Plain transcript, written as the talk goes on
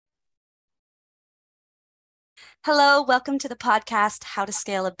Hello, welcome to the podcast, How to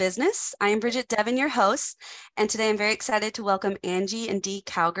Scale a Business. I am Bridget Devon, your host, and today I'm very excited to welcome Angie and Dee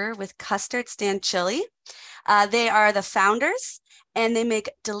Cowger with Custard Stand Chili. They are the founders, and they make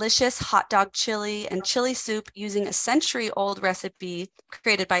delicious hot dog chili and chili soup using a century-old recipe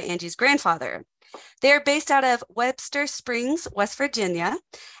created by Angie's grandfather. They are based out of Webster Springs, West Virginia,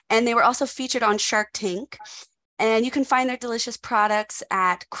 and they were also featured on Shark Tank. And you can find their delicious products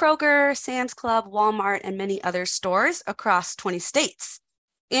at Kroger, Sam's Club, Walmart, and many other stores across 20 states.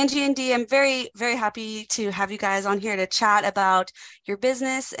 Angie and Dee, I'm very, very happy to have you guys on here to chat about your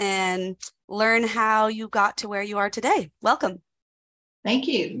business and learn how you got to where you are today. Welcome. Thank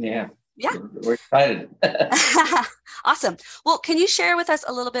you. Yeah. We're excited. Awesome. Well, can you share with us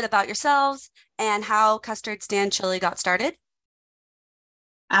a little bit about yourselves and how Custard Stand Chili got started?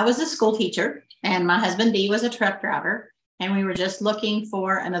 I was a school teacher and my husband Dee was a truck driver, and we were just looking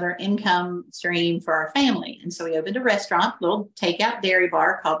for another income stream for our family. And so we opened a restaurant, little takeout dairy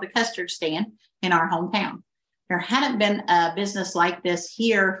bar called the Custard Stand in our hometown. There hadn't been a business like this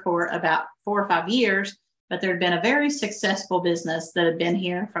here for about 4 or 5 years, but there had been a very successful business that had been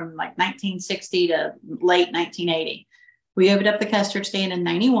here from like 1960 to late 1980. We opened up the Custard Stand in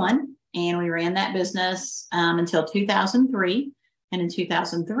 91, and we ran that business until 2003. And in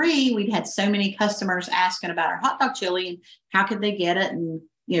 2003, we'd had so many customers asking about our hot dog chili and how could they get it? And,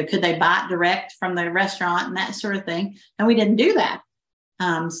 could they buy it direct from the restaurant and that sort of thing? And we didn't do that.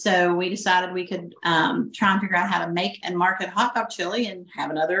 So we decided we could try and figure out how to make and market hot dog chili and have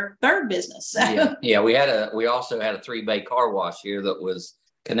another third business. Yeah. We also had a 3-bay car wash here that was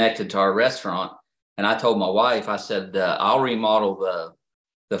connected to our restaurant. And I told my wife, I said, I'll remodel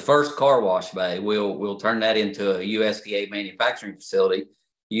the first car wash bay. We'll turn that into a USDA manufacturing facility.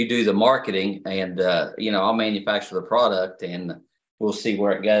 You do the marketing, and I'll manufacture the product, and we'll see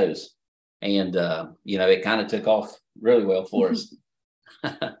where it goes. And it kind of took off really well for us.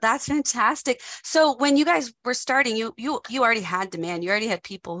 That's fantastic. So when you guys were starting, you already had demand. You already had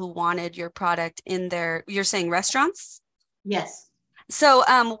people who wanted your product in their, you're saying restaurants? Yes. So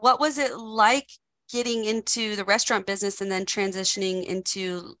what was it like getting into the restaurant business and then transitioning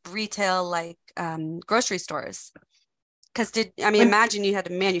into retail, like grocery stores? Because imagine you had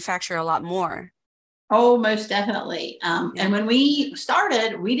to manufacture a lot more. Oh, most definitely. And when we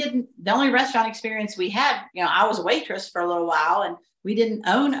started, the only restaurant experience we had, I was a waitress for a little while, and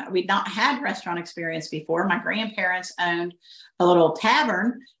we'd not had restaurant experience before. My grandparents owned a little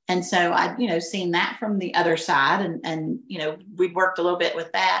tavern. And so I'd, seen that from the other side, and we'd worked a little bit with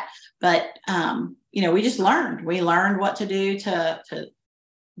that, but, we just learned. We learned what to do to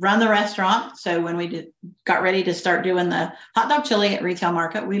run the restaurant. So when we got ready to start doing the hot dog chili at retail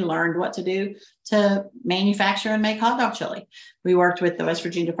market, we learned what to do to manufacture and make hot dog chili. We worked with the West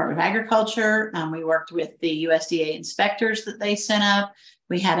Virginia Department of Agriculture. We worked with the USDA inspectors that they sent up.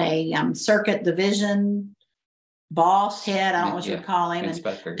 We had a circuit division boss head, I don't know what you would call him.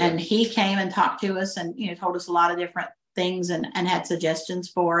 Inspector, and he came and talked to us and, told us a lot of different things and had suggestions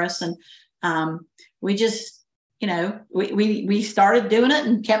for us. And we just, we started doing it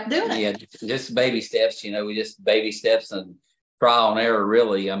and kept doing it. Yeah, just baby steps, we just baby steps and trial and error,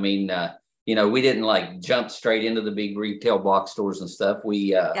 really. I mean, we didn't like jump straight into the big retail box stores and stuff.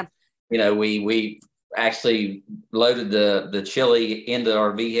 We actually loaded the chili into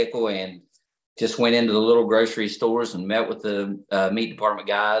our vehicle and just went into the little grocery stores and met with the meat department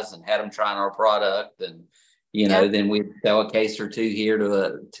guys and had them trying our product. And, then we'd sell a case or two here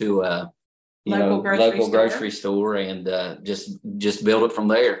to a local grocery store and just build it from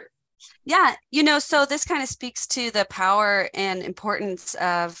there. Yeah. So this kind of speaks to the power and importance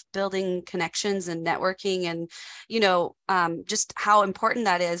of building connections and networking and, just how important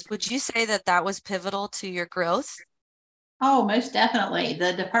that is. Would you say that was pivotal to your growth? Oh, most definitely.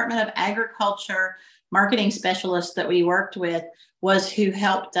 The Department of Agriculture marketing specialist that we worked with was who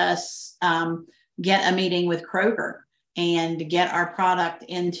helped us get a meeting with Kroger and get our product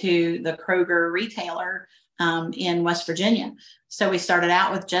into the Kroger retailer in West Virginia. So we started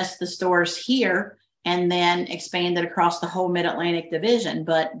out with just the stores here and then expanded across the whole Mid-Atlantic division.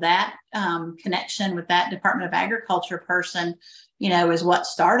 But that connection with that Department of Agriculture person, is what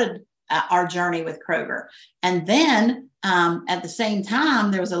started our journey with Kroger. And then at the same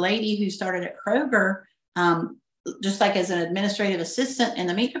time, there was a lady who started at Kroger just like as an administrative assistant in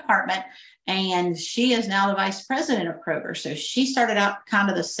the meat department. And she is now the vice president of Kroger. So she started out kind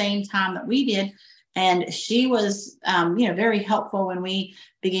of the same time that we did. And she was, very helpful when we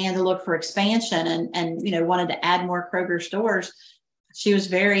began to look for expansion and wanted to add more Kroger stores. she was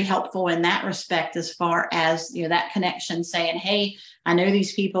very helpful in that respect, as far as, that connection, saying, hey, I know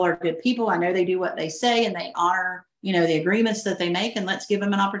these people are good people. I know they do what they say and they honor, the agreements that they make, and let's give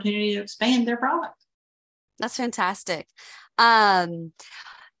them an opportunity to expand their product. That's fantastic.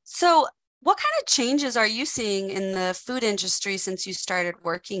 So what kind of changes are you seeing in the food industry since you started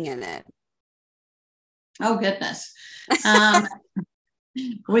working in it? Oh, goodness. From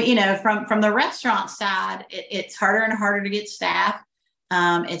the restaurant side, it's harder and harder to get staff.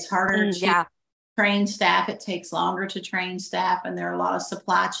 It's harder to train staff. It takes longer to train staff, and there are a lot of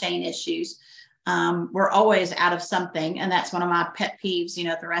supply chain issues. We're always out of something, and that's one of my pet peeves,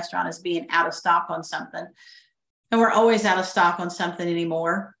 at the restaurant, is being out of stock on something. And we're always out of stock on something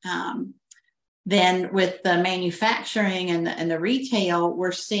anymore. Then with the manufacturing and the retail,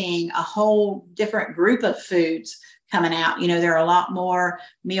 we're seeing a whole different group of foods coming out. There are a lot more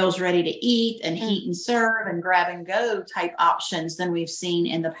meals ready to eat and heat and serve and grab and go type options than we've seen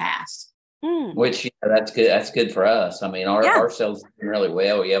in the past. Which, that's good. That's good for us. I mean, our sales are doing really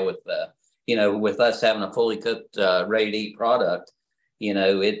well. Yeah. With us having a fully cooked, ready to eat product,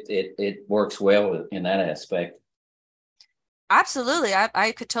 it works well in that aspect. Absolutely.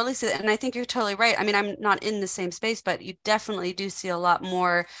 I could totally see that. And I think you're totally right. I mean, I'm not in the same space, but you definitely do see a lot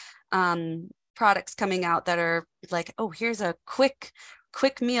more products coming out that are like, oh, here's a quick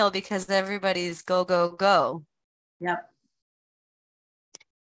meal because everybody's go, go, go. Yep.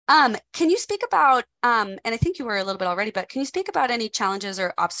 Can you speak about, and I think you were a little bit already, but can you speak about any challenges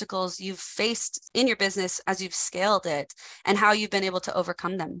or obstacles you've faced in your business as you've scaled it and how you've been able to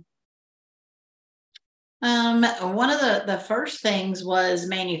overcome them? One of the first things was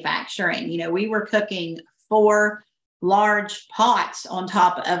manufacturing. We were cooking 4 large pots on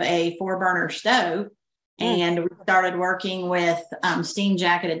top of a 4-burner stove. And we started working with steam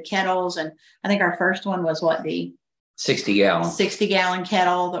jacketed kettles. And I think our first one was the 60-gallon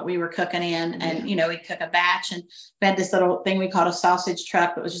kettle that we were cooking in. And, we'd cook a batch, and we had this little thing we called a sausage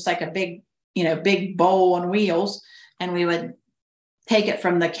truck that was just like a big bowl on wheels. And we would take it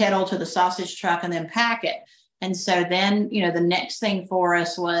from the kettle to the sausage truck and then pack it. And so then, the next thing for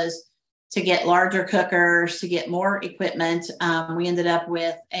us was to get larger cookers, to get more equipment. We ended up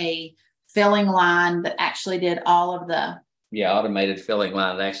with a filling line that actually did all of the automated filling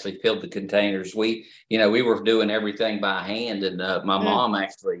line that actually filled the containers. We were doing everything by hand, and my mom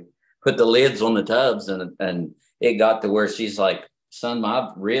actually put the lids on the tubs, and it got to where she's like, son,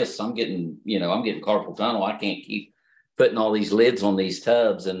 my wrists, I'm getting carpal tunnel. I can't keep putting all these lids on these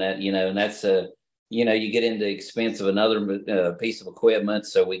tubs, and that, and that's you get into expense of another piece of equipment.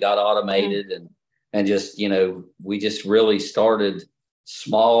 So we got automated and just, we just really started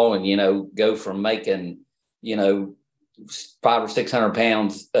small, and, go from making, 500 or 600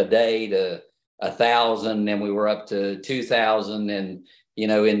 pounds a day to 1,000. Then we were up to 2,000, and, we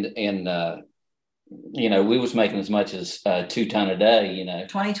was making as much as 2 ton a day,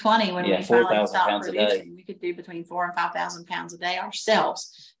 2020, when we finally stopped producing, we could do between 4,000 and 5,000 pounds a day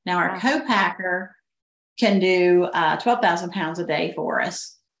ourselves. Now our co-packer can do 12,000 pounds a day for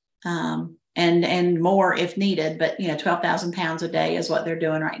us, and more if needed. But 12,000 pounds a day is what they're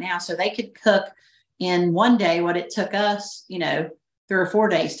doing right now. So they could cook in one day what it took us, 3 or 4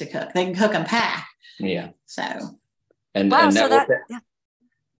 days to cook. They can cook and pack. Yeah. So. And wow. And so that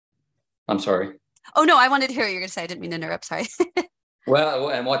I'm sorry. Oh, no, I wanted to hear what you were going to say. I didn't mean to interrupt. Sorry. Well,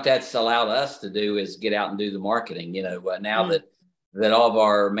 and what that's allowed us to do is get out and do the marketing, now that all of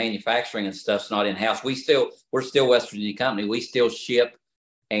our manufacturing and stuff's not in-house, we're still West Virginia company. We still ship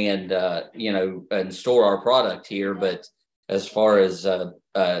and, and store our product here. But as far as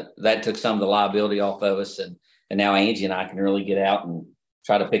that took some of the liability off of us. And now Angie and I can really get out and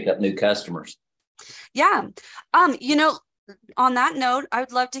try to pick up new customers. Yeah. On that note, I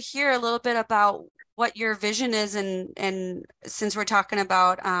would love to hear a little bit about what your vision is, and since we're talking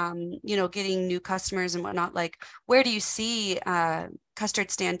about getting new customers and whatnot, like where do you see Custard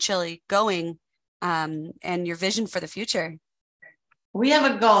Stand Chili going, and your vision for the future? We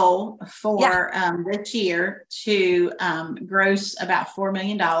have a goal for this year to gross about $4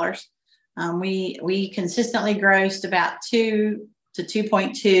 million. We consistently grossed about 2 to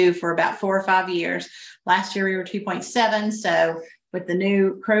 2.2 for about 4 or 5 years. Last year we were 2.7. So with the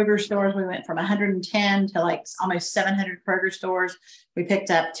new Kroger stores, we went from 110 to like almost 700 Kroger stores. We picked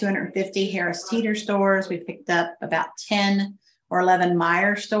up 250 Harris Teeter stores. We picked up about 10 or 11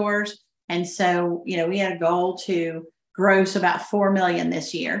 Meyer stores. And so, we had a goal to gross about 4 million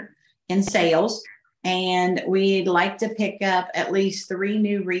this year in sales. And we'd like to pick up at least 3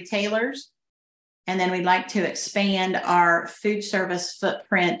 new retailers. And then we'd like to expand our food service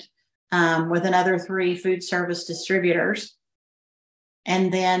footprint with another 3 food service distributors.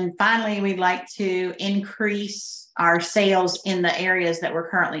 And then finally, we'd like to increase our sales in the areas that we're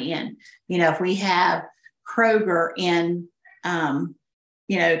currently in. If we have Kroger in,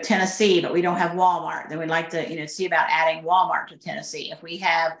 Tennessee, but we don't have Walmart, then we'd like to, see about adding Walmart to Tennessee. If we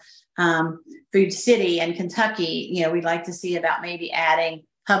have Food City in Kentucky, we'd like to see about maybe adding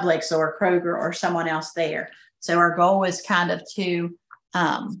Publix or Kroger or someone else there. So our goal is kind of to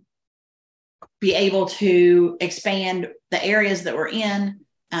be able to expand the areas that we're in,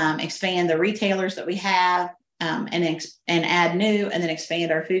 expand the retailers that we have, and add new, and then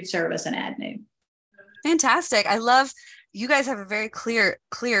expand our food service and add new. Fantastic. I love, you guys have a very clear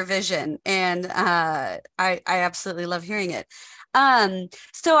vision, and I absolutely love hearing it.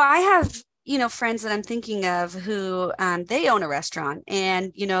 So I have, friends that I'm thinking of who they own a restaurant,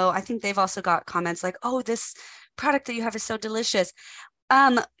 and, I think they've also got comments like, oh, this product that you have is so delicious.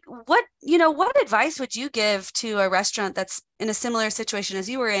 What advice would you give to a restaurant that's in a similar situation as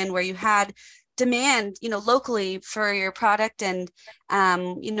you were in, where you had demand, locally for your product? And,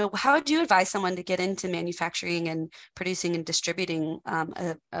 how would you advise someone to get into manufacturing and producing and distributing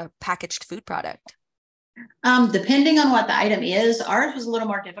a packaged food product? Depending on what the item is, ours was a little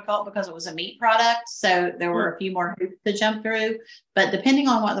more difficult because it was a meat product. So there were a few more hoops to jump through, but depending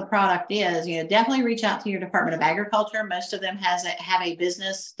on what the product is, definitely reach out to your Department of Agriculture. Most of them have a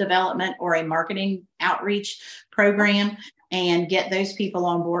business development or a marketing outreach program, and get those people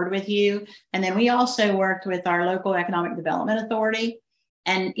on board with you. And then we also worked with our local economic development authority.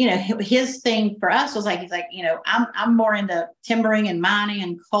 And, his thing for us was he's like, I'm more into timbering and mining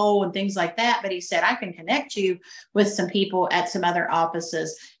and coal and things like that. But he said, I can connect you with some people at some other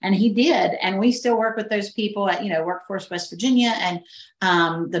offices. And he did. And we still work with those people at, Workforce West Virginia and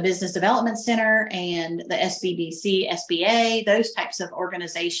the Business Development Center and the SBDC, SBA, those types of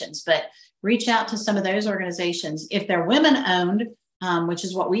organizations. But reach out to some of those organizations. If they're women owned, which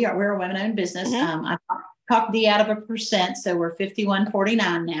is what we are, we're a women owned business. I talked D out of 1%. So we're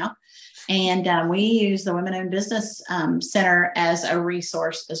 5149 now. And we use the Women Owned Business Center as a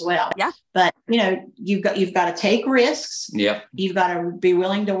resource as well. Yeah. But, you've got to take risks. Yeah. You've got to be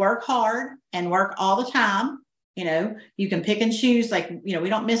willing to work hard and work all the time. You can pick and choose, we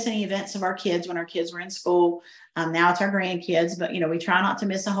don't miss any events of our kids when our kids were in school. Now it's our grandkids, but, we try not to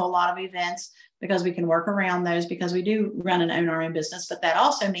miss a whole lot of events because we can work around those, because we do run and own our own business. But that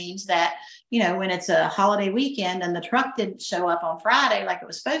also means that, when it's a holiday weekend and the truck didn't show up on Friday like it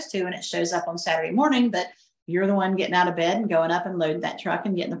was supposed to, and it shows up on Saturday morning, but you're the one getting out of bed and going up and loading that truck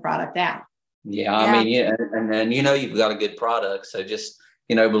and getting the product out. Yeah. I mean, and then, you've got a good product. So just,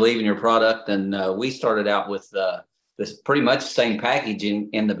 believe in your product. And we started out with this pretty much same packaging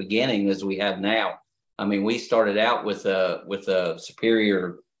in the beginning as we have now. I mean, we started out with a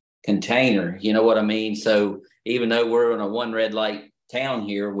superior container, you know what I mean? So even though we're in a one red light town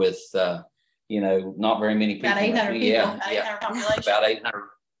here with, not very many people. About 800 people. Yeah. 800 population. About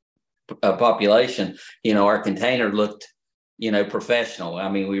 800 population. Our container looked, professional. I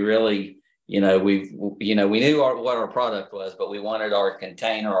mean, we really, we knew what our product was, but we wanted our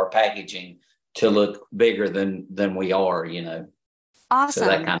container, our packaging to look bigger than we are, Awesome. So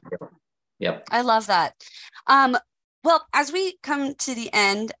that kind of, yep. I love that. Well, as we come to the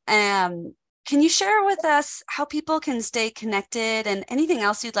end, can you share with us how people can stay connected and anything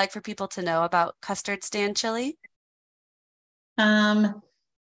else you'd like for people to know about Custard Stand Chili?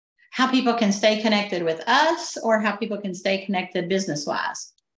 How people can stay connected with us, or how people can stay connected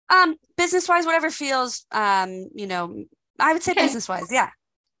business-wise? Business-wise, whatever feels, I would say business-wise. Yeah.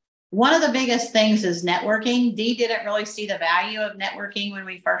 One of the biggest things is networking. Dee didn't really see the value of networking when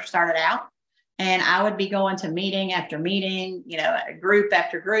we first started out. And I would be going to meeting after meeting, group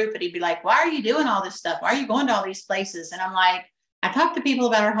after group. And he'd be like, why are you doing all this stuff? Why are you going to all these places? And I'm like, I talk to people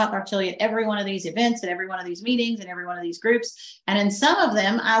about our hot dog chili at every one of these events, at every one of these meetings, and every one of these groups. And in some of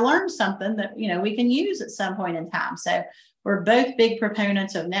them, I learned something that, we can use at some point in time. So we're both big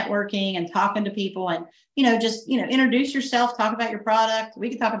proponents of networking and talking to people, and, introduce yourself, talk about your product. We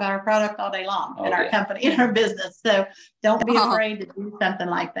can talk about our product all day long in our company, in our business. So don't be afraid to do something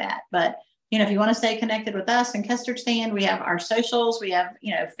like that. But, if you want to stay connected with us and Custard Stand, we have our socials. We have,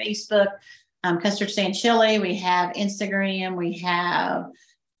 Facebook, Custard Stand Chili. We have Instagram. We have,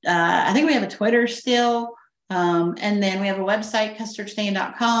 I think we have a Twitter still. And then we have a website,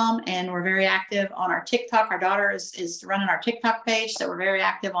 custardstand.com, and we're very active on our TikTok. Our daughter is running our TikTok page. So we're very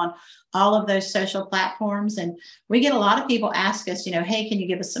active on all of those social platforms. And we get a lot of people ask us, hey, can you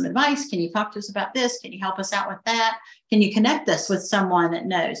give us some advice? Can you talk to us about this? Can you help us out with that? Can you connect us with someone that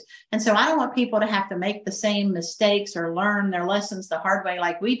knows? And so I don't want people to have to make the same mistakes or learn their lessons the hard way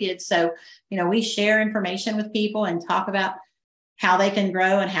like we did. So, we share information with people and talk about how they can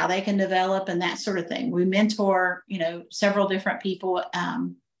grow and how they can develop and that sort of thing. We mentor, several different people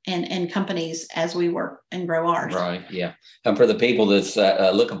and companies as we work and grow ours. Right. Yeah. And for the people that's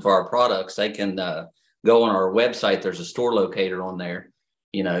looking for our products, they can go on our website. There's a store locator on there.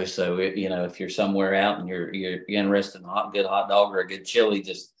 So if you're somewhere out and you're interested in a good hot dog or a good chili,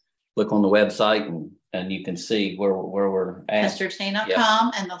 just look on the website and you can see where we're at.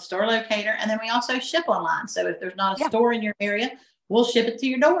 Custardstand.com and the store locator. And then we also ship online. So if there's not a store in your area, we'll ship it to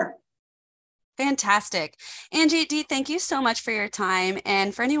your door. Fantastic. Angie, Dee, thank you so much for your time.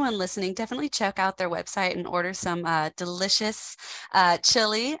 And for anyone listening, definitely check out their website and order some delicious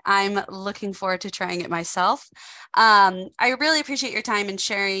chili. I'm looking forward to trying it myself. I really appreciate your time and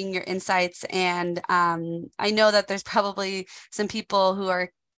sharing your insights. And I know that there's probably some people who are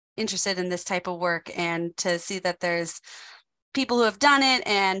interested in this type of work, and to see that there's people who have done it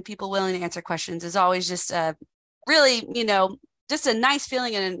and people willing to answer questions is always just really, just a nice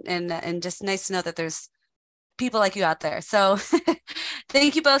feeling and just nice to know that there's people like you out there. So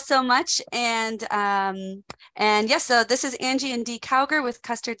thank you both so much. And yes, so this is Angie and Dee Cowger with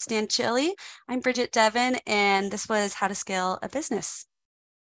Custard Stand Chili. I'm Bridget Devin, and this was How to Scale a Business.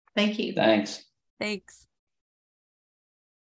 Thank you. Thanks. Thanks.